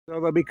So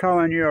they'll be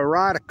calling you a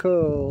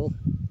radical.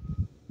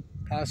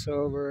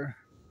 Passover.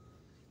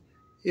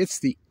 It's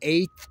the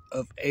 8th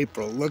of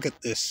April. Look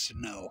at this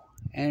snow.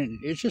 And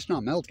it's just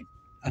not melting.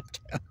 I'm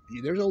telling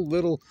you, there's a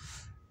little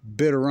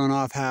bit of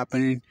runoff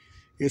happening.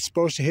 It's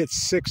supposed to hit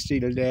 60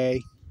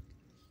 today,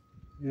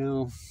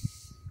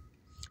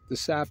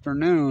 this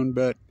afternoon,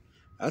 but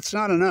that's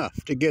not enough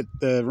to get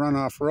the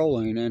runoff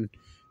rolling. And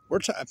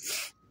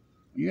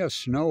you have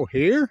snow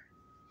here?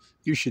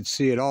 You should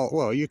see it all.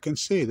 Well, you can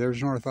see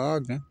there's North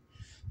Ogden.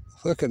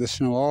 Look at the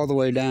snow all the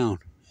way down.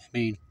 I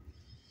mean,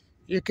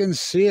 you can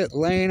see it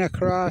laying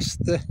across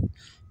the...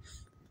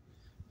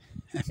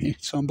 I mean,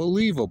 it's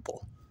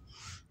unbelievable.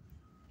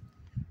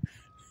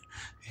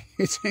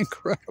 It's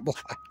incredible,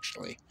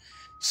 actually.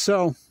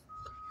 So,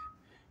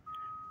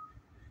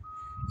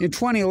 in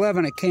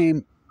 2011, it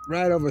came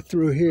right over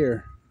through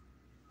here.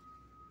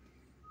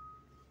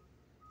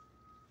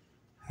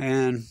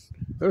 And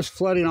there's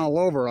flooding all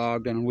over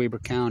Ogden and Weber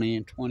County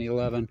in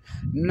 2011.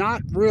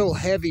 Not real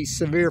heavy,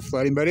 severe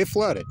flooding, but it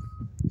flooded.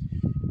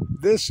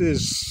 This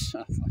is,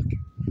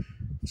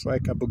 it's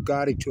like a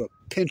Bugatti to a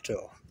Pinto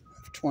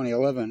of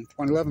 2011.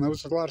 2011, there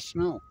was a lot of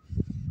snow,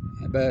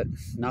 but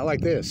not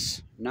like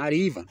this, not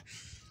even.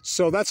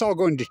 So that's all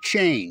going to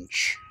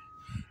change.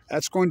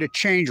 That's going to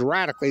change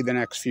radically the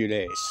next few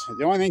days.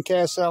 The only thing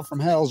KSL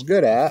from hell is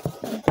good at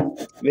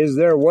is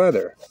their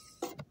weather.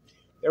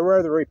 Their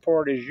weather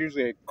report is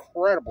usually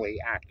incredibly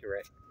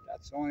accurate.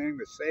 That's the only thing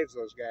that saves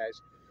those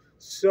guys.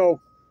 So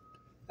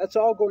that's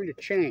all going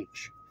to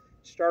change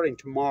starting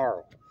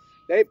tomorrow.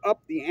 They've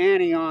upped the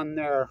ante on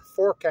their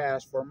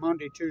forecast for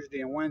Monday, Tuesday,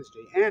 and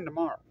Wednesday, and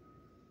tomorrow.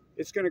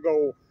 It's going to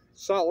go,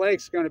 Salt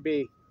Lake's going to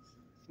be,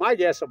 my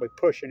guess will be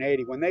pushing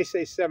 80. When they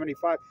say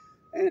 75,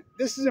 and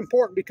this is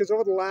important because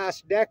over the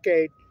last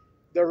decade,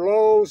 their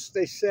lows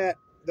they set,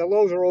 the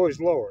lows are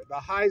always lower. The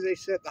highs they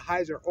set, the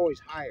highs are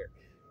always higher.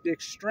 The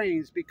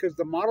extremes, because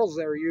the models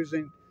they're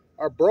using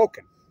are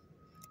broken.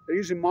 They're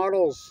using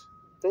models,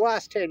 the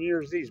last 10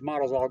 years, these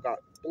models all got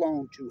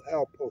blown to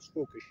hell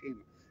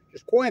post-Fukushima.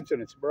 Just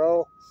coincidence,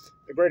 bro.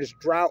 The greatest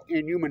drought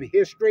in human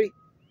history.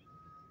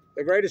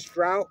 The greatest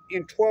drought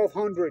in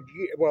 1,200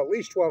 years, well, at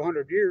least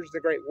 1,200 years, the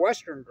Great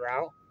Western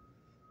Drought.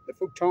 The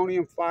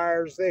plutonium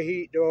fires, the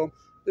heat dome,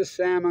 the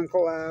salmon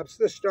collapse,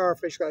 the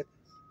starfish collapse.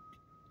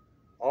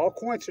 All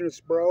coincidence,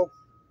 bro.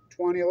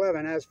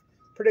 2011, as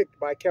predicted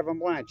by Kevin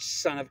Blanche,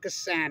 son of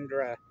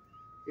Cassandra.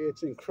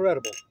 It's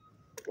incredible.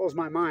 Blows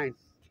my mind.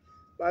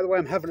 By the way,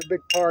 I'm having a big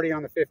party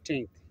on the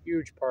 15th.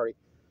 Huge party.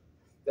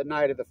 The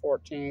night of the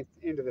 14th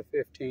into the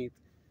 15th.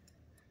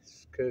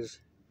 Because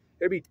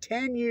it'll be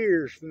 10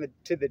 years from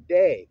to the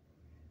day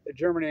that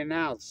Germany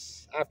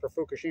announced, after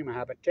Fukushima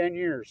happened, 10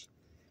 years.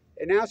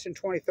 Announced in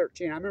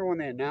 2013. I remember when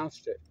they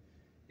announced it.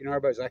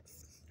 Everybody's like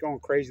going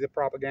crazy, the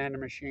propaganda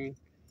machine.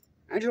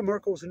 Angela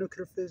Merkel was a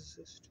nuclear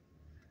physicist.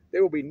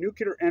 There will be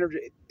nuclear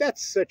energy.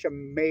 That's such a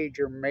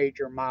major,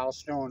 major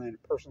milestone in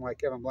a person like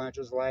Kevin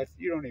Blanche's life.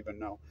 You don't even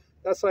know.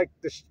 That's like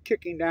the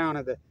kicking down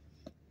of the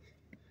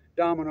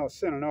domino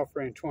sin and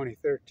offering in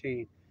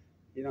 2013.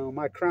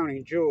 My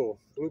crowning jewel,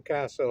 Blue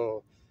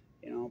Castle.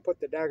 Put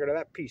the dagger to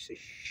that piece of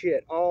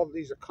shit. All of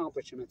these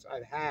accomplishments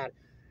I've had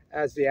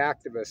as the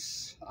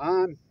activist.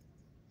 I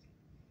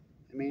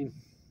mean,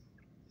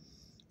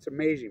 it's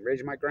amazing.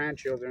 Raising my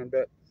grandchildren,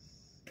 but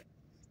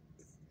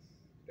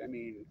I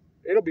mean,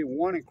 it'll be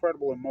one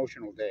incredible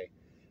emotional day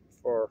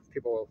for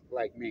people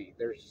like me.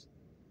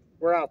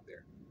 We're out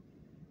there.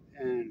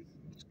 And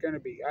it's going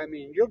to be, I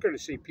mean, you're going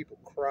to see people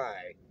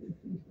cry.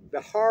 The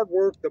hard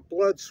work, the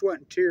blood, sweat,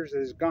 and tears that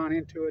has gone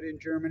into it in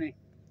Germany,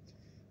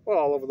 well,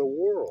 all over the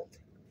world.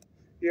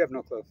 You have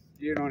no clue.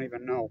 You don't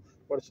even know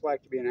what it's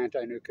like to be an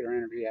anti-nuclear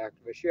energy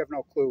activist. You have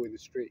no clue in the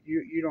street.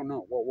 You don't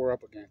know what we're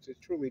up against.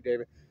 It's truly,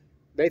 David,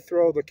 they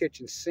throw the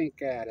kitchen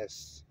sink at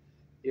us.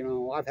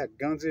 I've had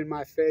guns in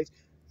my face.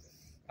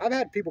 I've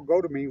had people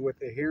go to me with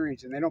the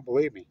hearings and they don't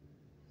believe me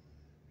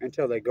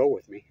until they go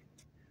with me.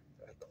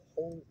 Like,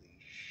 holy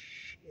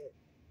shit.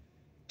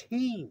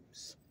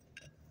 Teams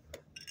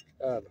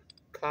of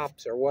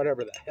cops or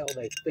whatever the hell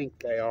they think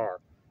they are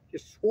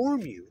just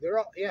swarm you. They're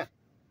all, yeah,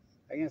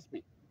 against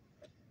me.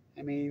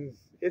 I mean,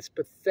 it's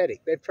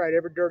pathetic. They've tried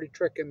every dirty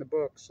trick in the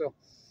book, so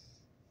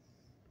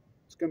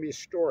it's going to be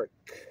historic.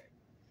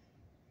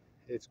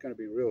 It's going to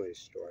be really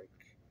historic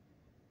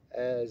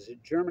as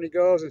Germany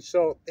goes. And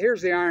so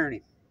here's the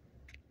irony.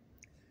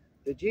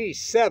 The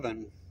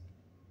G7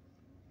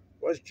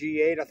 was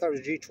G8. I thought it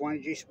was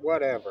G20,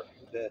 whatever.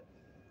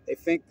 They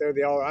think they're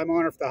the all. I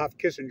wonder if they'll have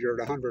Kissinger at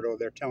 100 over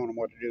there telling them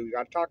what to do. You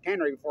got to talk to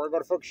Henry before I go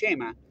to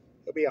Fukushima.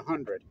 He'll be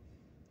 100.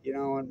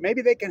 And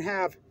maybe they can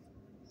have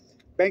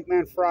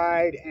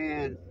Bankman-Fried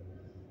and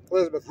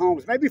Elizabeth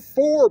Holmes. Maybe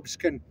Forbes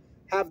can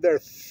have their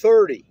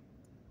 30.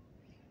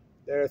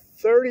 There are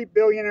 30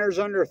 billionaires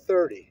under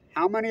 30.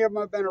 How many of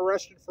them have been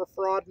arrested for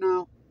fraud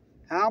now?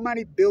 How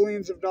many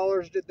billions of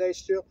dollars did they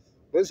steal?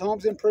 Liz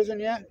Holmes in prison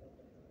yet?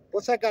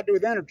 What's that got to do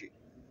with energy?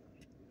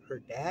 Her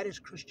dad is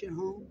Christian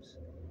Holmes?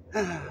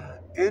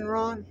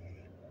 Enron?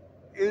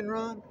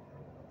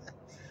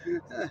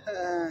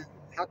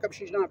 How come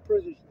she's not in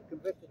prison? She was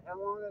convicted how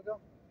long ago?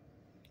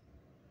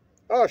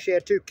 Oh, she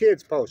had 2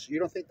 kids posted. You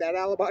don't think that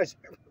alibi's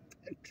ever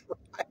been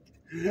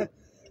tried?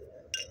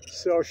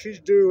 So she's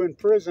due in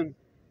prison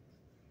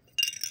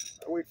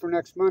a week from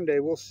next Monday.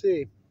 We'll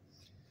see.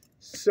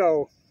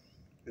 So,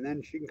 and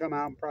then she can come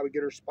out and probably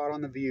get her spot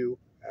on The View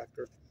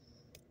after.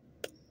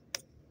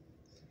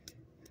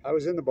 I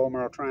was in the bone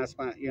marrow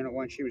transplant unit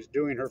when she was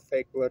doing her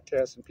fake blood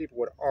tests, and people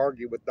would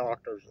argue with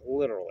doctors,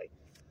 literally,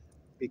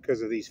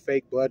 because of these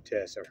fake blood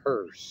tests of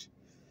hers.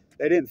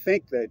 They didn't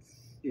think that,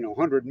 you know,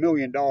 $100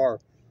 million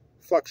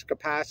flux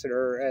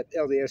capacitor at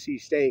LDSC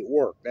State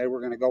worked. They were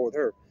going to go with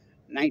her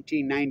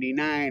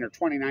 $19.99 or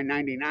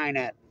 $29.99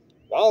 at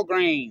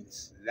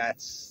Walgreens.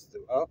 That's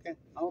okay.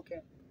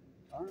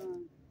 All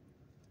right.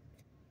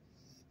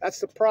 That's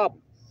the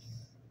problem.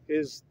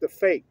 Is the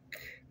fake,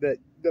 the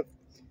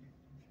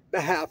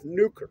half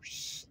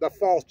nukers, the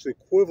false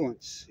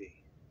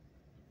equivalency.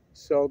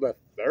 So the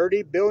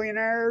 30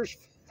 billionaires,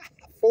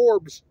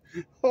 Forbes.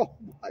 Oh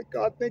my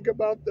God! Think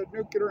about the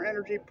nuclear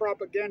energy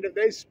propaganda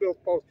they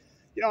spilled post.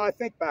 You know, I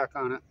think back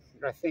on it.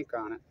 I think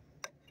on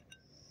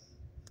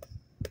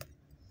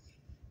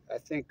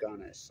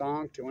it.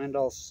 Song to end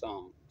all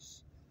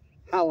songs.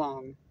 How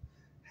long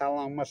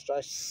must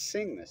I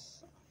sing this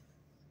song?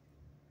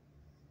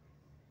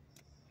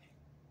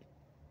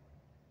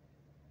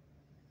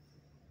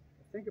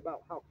 Think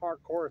about how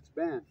hardcore it's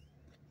been.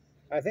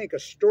 I think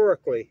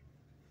historically,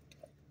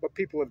 what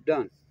people have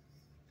done,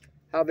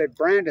 how they've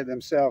branded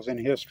themselves in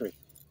history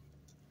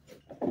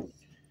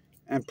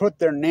and put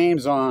their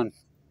names on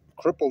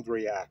crippled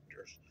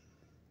reactors.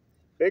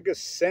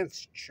 Biggest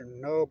sense,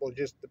 Chernobyl,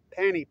 just the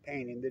panty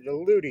painting, the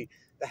diluting,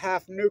 the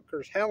half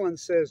nukers. Helen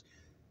says,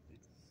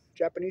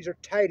 Japanese are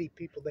tidy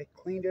people. They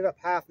cleaned it up,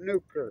 half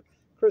nuker.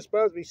 Chris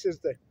Busby says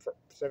the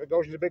Pacific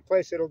Ocean's a big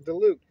place. It'll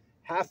dilute.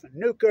 Half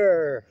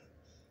nuker.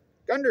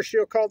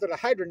 Gundershield called it a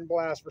hydrogen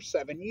blast for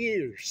 7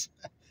 years.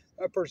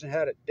 That person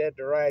had it dead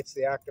to rights,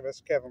 the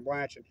activist Kevin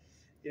Blanch, and,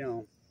 you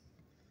know,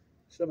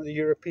 some of the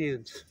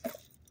Europeans.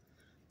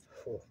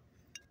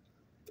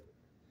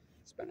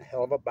 It's been a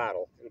hell of a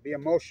battle. It'll be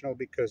emotional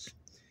because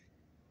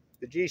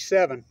the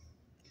G7,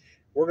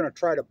 we're going to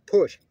try to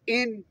push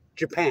in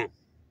Japan.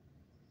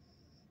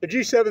 The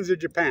G7's in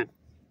Japan.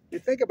 You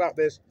think about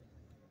this,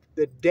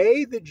 the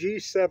day the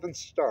G7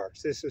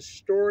 starts, this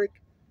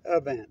historic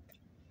event,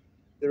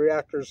 the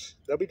reactors,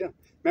 they'll be done.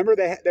 Remember,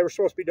 they were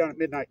supposed to be done at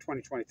midnight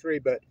 2023,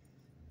 but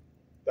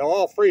they'll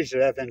all freeze to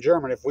death in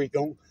Germany if we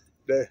don't.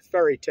 The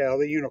fairy tale,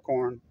 the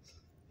unicorn.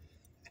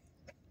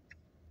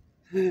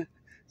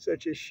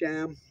 Such a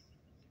sham.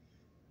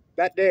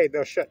 That day,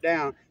 they'll shut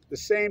down. The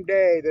same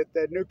day that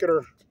the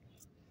nuclear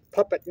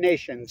puppet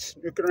nations,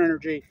 nuclear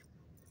energy,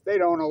 they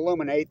don't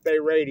illuminate, they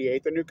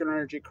radiate. The nuclear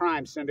energy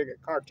crime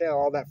syndicate cartel,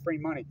 all that free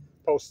money,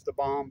 posts the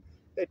bomb.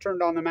 They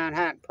turned on the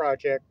Manhattan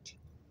Project.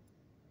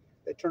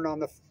 They turned on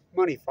the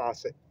money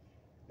faucet.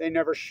 They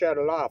never shut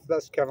it off.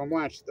 Thus, Kevin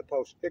Blanch, the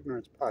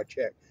Post-Ignorance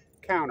Project,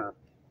 counter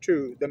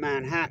to the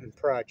Manhattan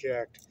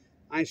Project.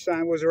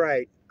 Einstein was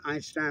right.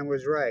 Einstein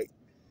was right.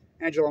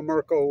 Angela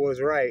Merkel was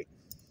right.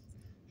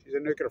 She's a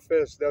nuclear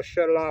physicist. They'll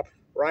shut it off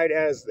right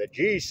as the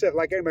G7.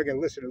 Like anybody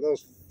can listen to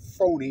those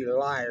phony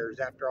liars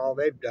after all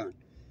they've done.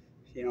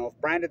 You know,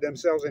 branded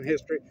themselves in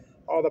history.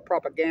 All the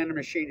propaganda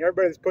machine.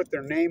 Everybody's put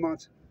their name on.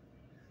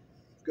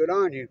 Good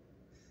on you.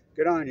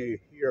 Good on you.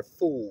 You're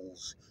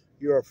fools.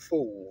 You're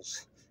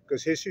fools.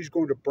 Because history's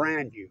going to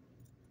brand you.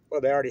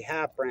 Well, they already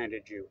have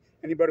branded you.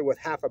 Anybody with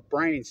half a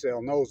brain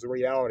cell knows the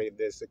reality of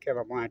this, that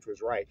Kevin Blanch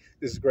was right.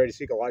 This is the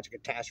greatest ecological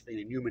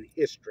catastrophe in human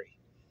history.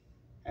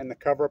 And the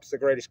cover-up's the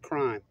greatest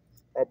crime.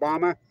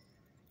 Obama,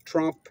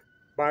 Trump,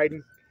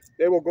 Biden,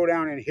 they will go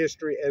down in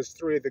history as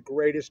 3 of the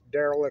greatest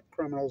derelict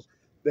criminals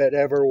that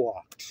ever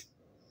walked.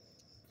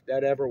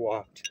 That ever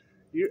walked.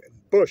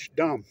 Bush,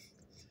 dumb.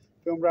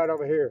 Filmed right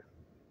over here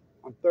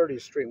on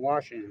 30th Street in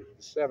Washington,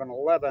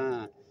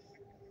 7-Eleven.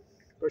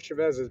 Bush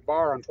Chavez's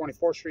bar on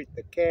 24th Street,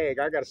 the keg.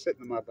 I got to sit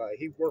in my butt.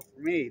 He worked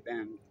for me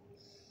then.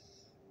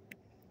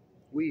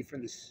 We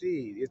from the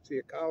sea. It's the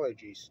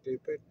ecology,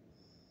 stupid.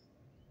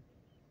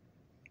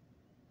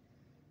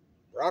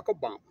 Barack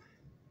Obama,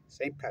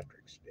 St.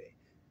 Patrick's Day,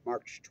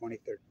 March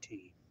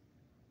 2013.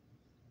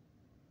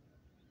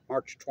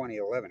 March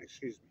 2011,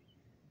 excuse me.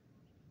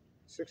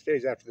 6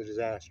 days after the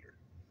disaster.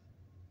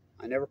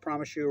 I never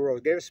promised you a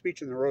rose. Gave a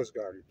speech in the Rose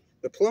Garden.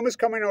 The plume is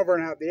coming over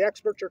now. The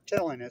experts are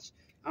telling us.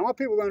 I want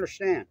people to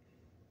understand.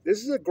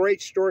 This is a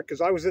great story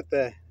because I was at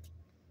the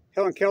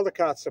Helen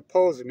Caldecott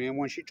symposium, and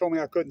when she told me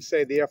I couldn't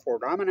say the F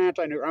word, I'm an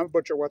anti-nuker. I'm a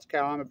butcher. What's a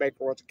cow? I'm a baker.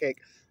 What's a cake?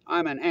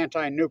 I'm an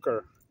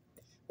anti-nuker.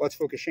 What's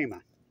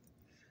Fukushima?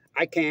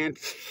 I can.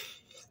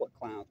 What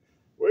clowns?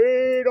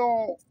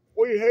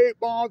 We hate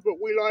bombs, but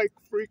we like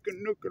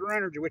freaking nuclear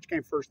energy. Which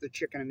came first, the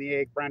chicken and the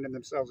egg, branding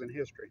themselves in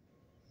history.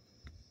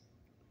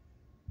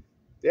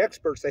 The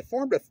experts, they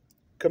formed a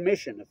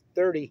commission of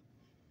 30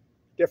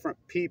 different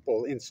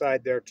people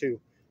inside there to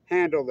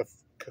handle the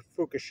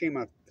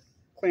Fukushima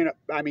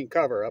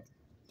cover-up.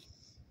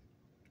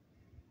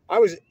 I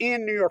was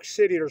in New York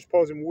City at her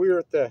symposium. We were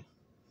at the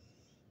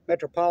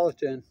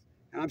Metropolitan,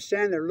 and I'm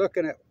standing there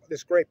looking at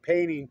this great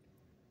painting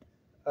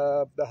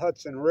of the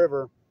Hudson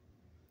River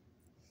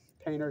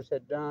painters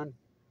had done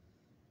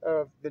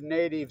of the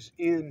natives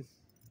in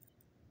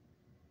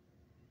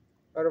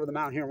right over the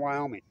mountain here in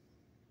Wyoming.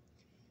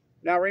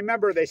 Now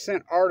remember, they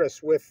sent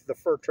artists with the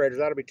fur traders.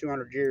 That'll be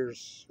 200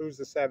 years. Who's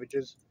the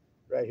savages?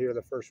 Right here,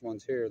 the first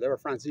ones here. They were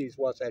Francis,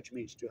 Wasatch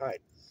means to hide.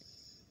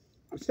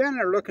 I'm standing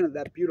there looking at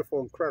that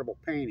beautiful, incredible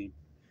painting.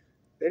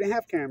 They didn't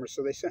have cameras,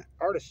 so they sent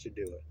artists to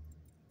do it.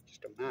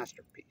 Just a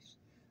masterpiece.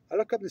 I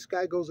look up, this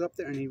guy goes up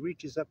there, and he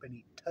reaches up and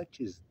he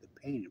touches the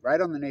painting right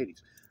on the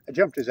natives. I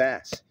jumped his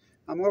ass.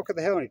 I'm like, what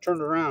the hell? And he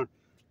turned around,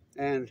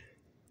 and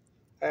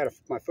I had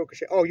my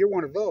FUKUSHIMA. Oh, you're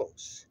one of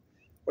those.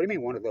 What do you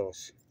mean one of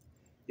those?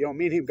 You know,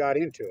 me and him got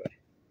into it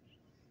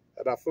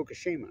about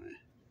Fukushima.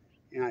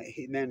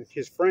 And then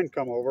his friend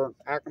come over.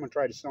 Ackerman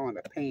tried to sell him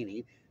a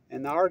painting,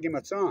 and the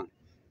argument's on.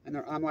 And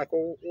I'm like,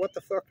 well, what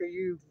the fuck are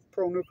you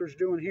pro-nukers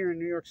doing here in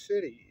New York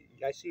City?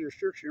 I see your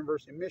shirts,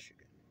 University of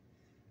Michigan.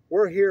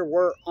 We're here.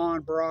 We're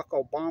on Barack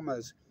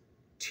Obama's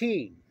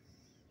team.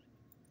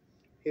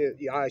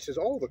 I says,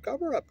 oh, the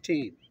cover-up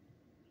team.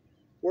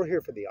 We're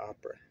here for the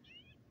opera.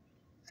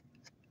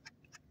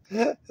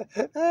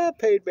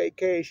 Paid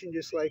vacation,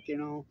 just like, you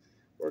know,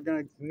 we're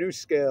going to new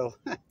scale.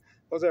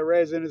 Was that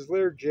raising his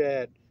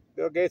Learjet?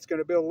 Bill Gates going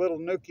to build little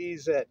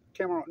nookies at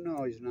Cameron?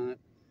 No, he's not.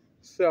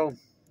 So,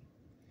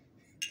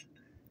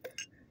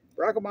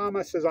 Barack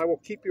Obama says, I will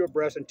keep you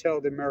abreast and tell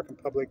the American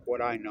public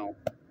what I know.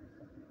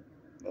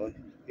 Well,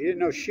 he didn't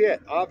know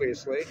shit,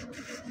 obviously.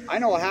 I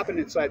know what happened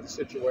inside the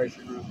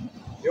Situation Room.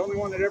 The only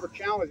one that ever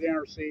challenged the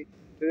NRC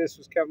to this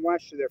was Kevin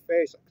Welch to their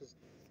face, because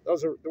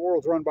the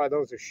world's run by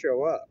those who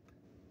show up.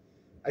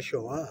 I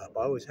show up.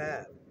 I always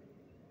have.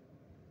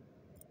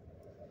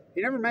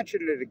 He never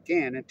mentioned it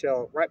again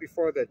until right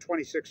before the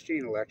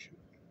 2016 election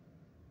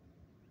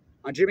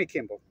on Jimmy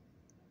Kimmel.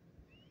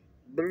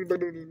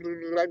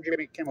 I'm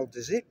Jimmy Kimmel.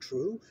 Is it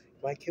true?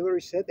 Like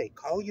Hillary said, they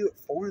call you at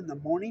 4 in the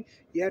morning.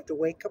 You have to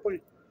wake up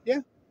when. Yeah.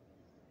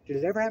 Did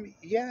it ever happen?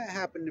 Yeah, it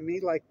happened to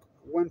me. Like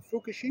when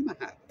Fukushima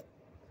happened.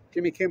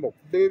 Jimmy Kimmel.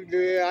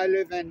 I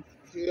live in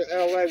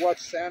L.A. Watch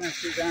Santa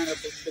Susana.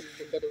 He's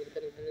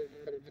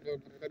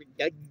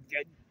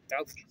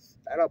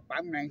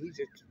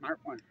a smart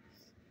one.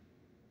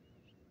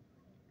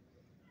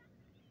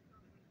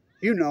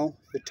 You know,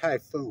 the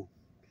typhoon.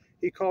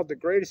 He called the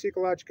greatest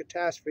ecological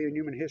catastrophe in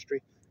human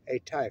history a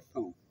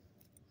typhoon.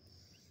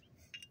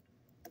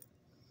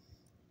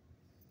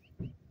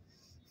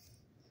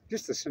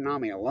 Just the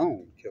tsunami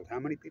alone killed how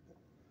many people?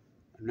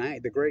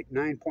 The great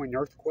 9-point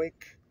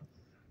earthquake,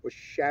 which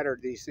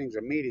shattered these things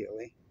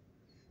immediately.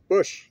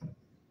 Bush,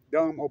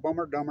 dumb,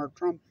 Obama, dumber,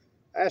 Trump.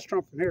 I asked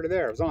Trump from here to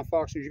there. It was on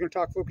Fox News. You going to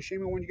talk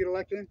Fukushima when you get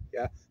elected?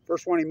 Yeah.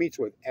 First one he meets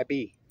with,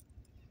 Abiy.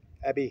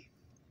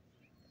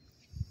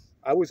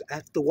 I was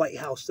at the White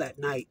House that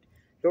night.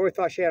 Hillary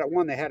thought she had it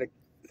won. They had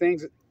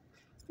things,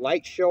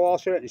 lights show all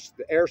shit, and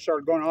the air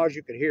started going. All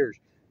you could hear is,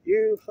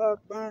 you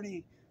fuck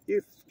Bernie.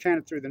 You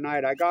chanted through the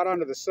night. I got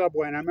onto the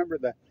subway, and I remember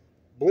the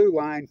blue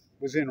line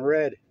was in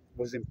red,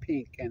 was in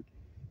pink, and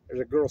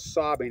there's a girl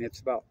sobbing. It's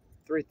about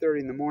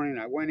 3:30 in the morning.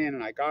 I went in,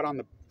 and I got on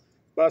the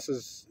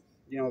buses.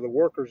 You know, the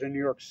workers in New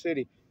York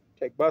City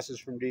take buses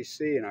from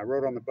D.C., and I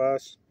rode on the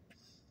bus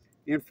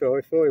in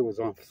Philly. Philly was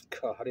on.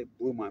 God, it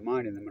blew my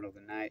mind in the middle of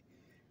the night.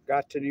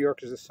 Got to New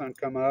York as the sun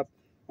come up.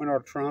 Went over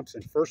to Trump's,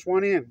 and first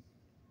one in,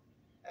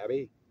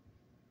 Abiy.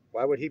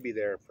 Why would he be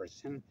there for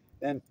him?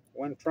 Then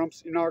when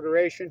Trump's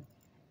inauguration,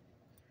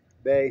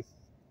 they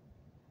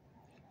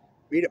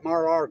meet at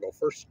Mar-a-Lago.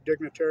 First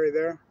dignitary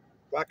there.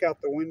 Black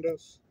out the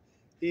windows.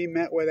 He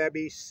met with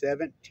Abiy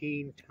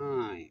 17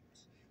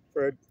 times.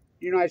 For a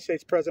United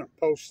States president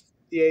post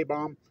the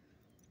A-bomb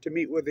to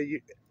meet with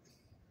the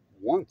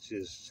once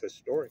is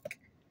historic.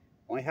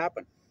 Only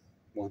happened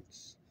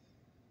once.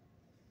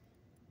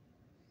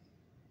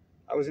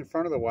 I was in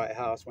front of the White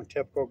House when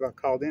TEPCO got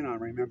called in on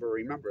Remember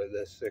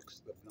the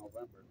 6th of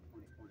November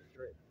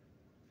 2023.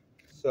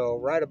 So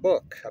write a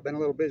book. I've been a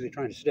little busy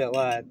trying to stay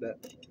alive, but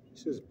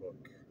this is a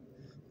book.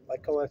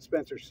 Like Colette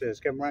Spencer says,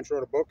 Kevin Lynch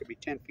wrote a book. It'll be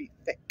 10 feet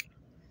thick.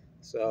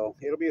 So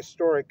it'll be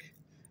historic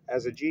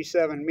as the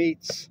G-7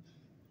 meets.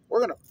 We're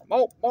going to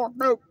promote more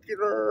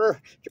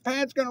nuclear.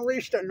 Japan's going to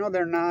restart. No,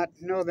 they're not.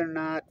 No, they're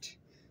not.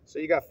 So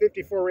you got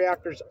 54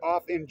 reactors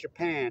off in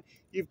Japan.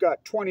 You've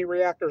got 20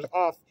 reactors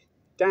off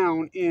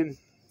down in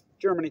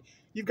Germany.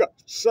 You've got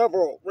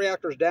several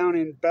reactors down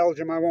in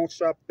Belgium. I won't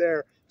stop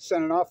there.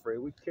 St. Onofre.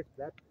 We kicked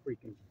that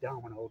freaking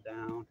domino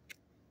down.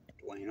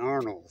 Dwayne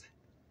Arnold.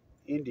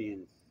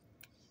 Indian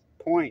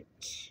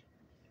Point.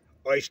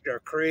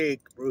 Oyster Creek.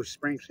 Bruce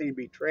Springsteen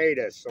betrayed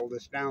us. Sold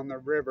us down the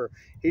river.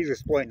 He's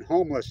exploiting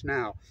homeless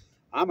now.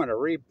 I'm going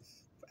to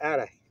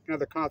add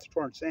another concert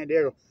tour in San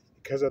Diego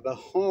because of the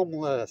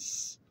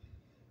homeless.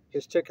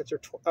 His tickets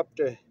are up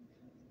to,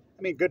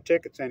 I mean, good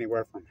tickets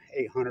anywhere from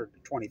 $800 to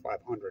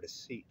 $2,500 a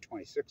seat,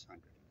 $2,600.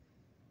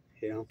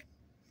 You know,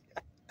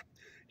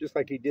 just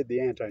like he did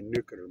the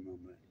anti-nuclear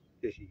movement,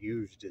 just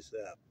used us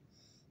up.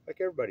 like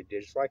everybody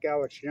did, just like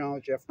Alex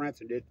Jones, Jeff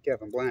Renson did,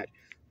 Kevin Blanch.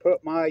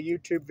 Put my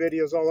YouTube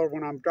videos all over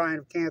when I'm dying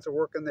of cancer,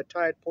 working the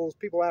tide pools.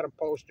 People had them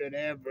posted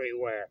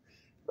everywhere.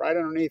 Right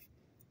underneath,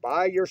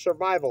 buy your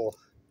survival,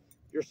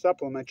 your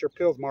supplement, your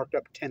pills marked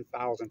up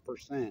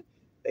 10,000%.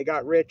 They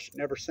got rich,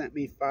 never sent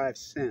me 5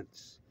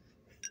 cents.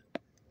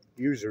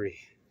 Usury.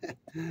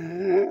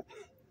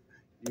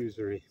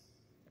 Usury.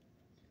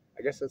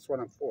 I guess that's what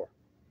I'm for.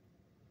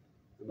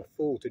 I'm a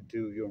fool to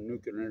do your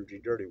nuclear energy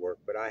dirty work,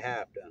 but I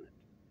have done it.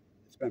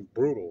 It's been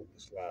brutal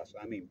this last,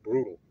 I mean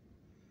brutal.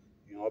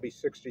 You know, I'll be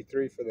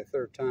 63 for the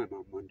third time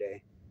on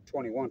Monday,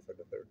 21 for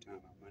the third time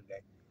on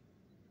Monday.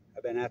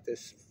 I've been at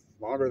this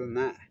longer than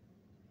that.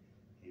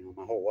 You know,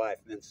 my whole life,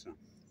 then some.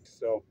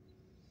 So,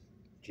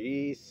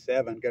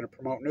 G-7 going to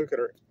promote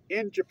nuclear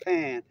in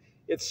Japan.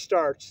 It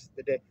starts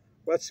the day.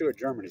 Let's see what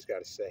Germany's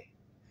got to say.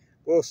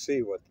 We'll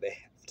see what they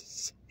have to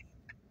say.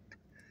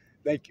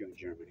 Thank you in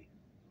Germany.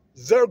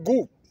 Sehr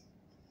gut.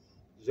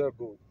 Sehr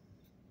gut.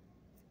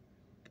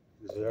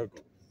 Sehr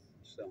gut.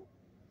 So,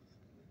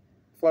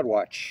 flood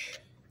watch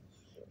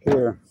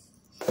here.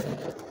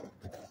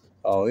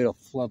 Oh, it'll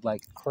flood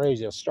like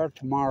crazy. It'll start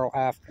tomorrow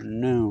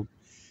afternoon,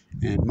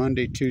 and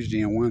Monday,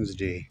 Tuesday, and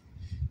Wednesday,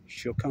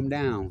 she'll come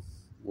down.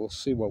 We'll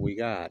see what we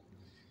got.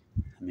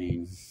 I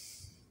mean,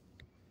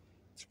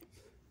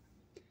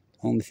 the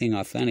only thing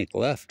authentic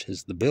left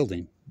is the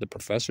building. The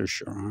professors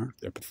sure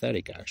aren't. They're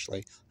pathetic,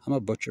 actually. I'm a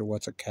butcher,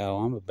 what's a cow?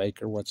 I'm a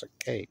baker, what's a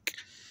cake?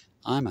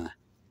 I'm a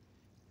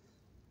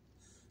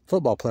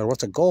football player,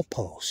 what's a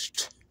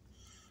goalpost?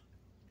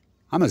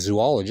 I'm a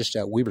zoologist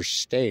at Weber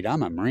State.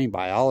 I'm a marine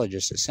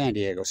biologist at San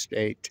Diego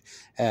State,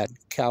 at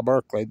Cal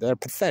Berkeley. They're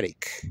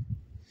pathetic.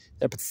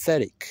 They're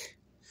pathetic.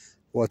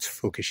 What's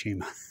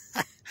Fukushima?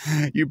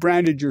 You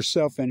branded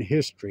yourself in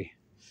history.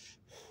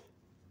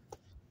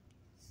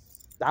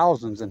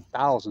 Thousands and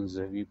thousands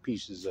of you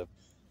pieces of,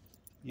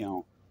 you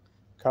know,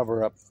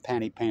 cover up,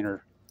 panty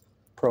painter,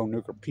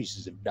 pro-nuclear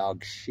pieces of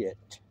dog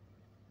shit.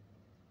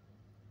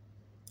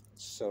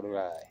 So do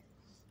I.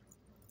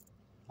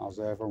 All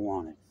I ever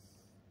wanted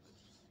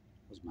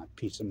was my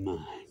peace of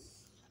mind.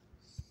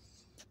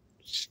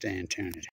 Stand tuned.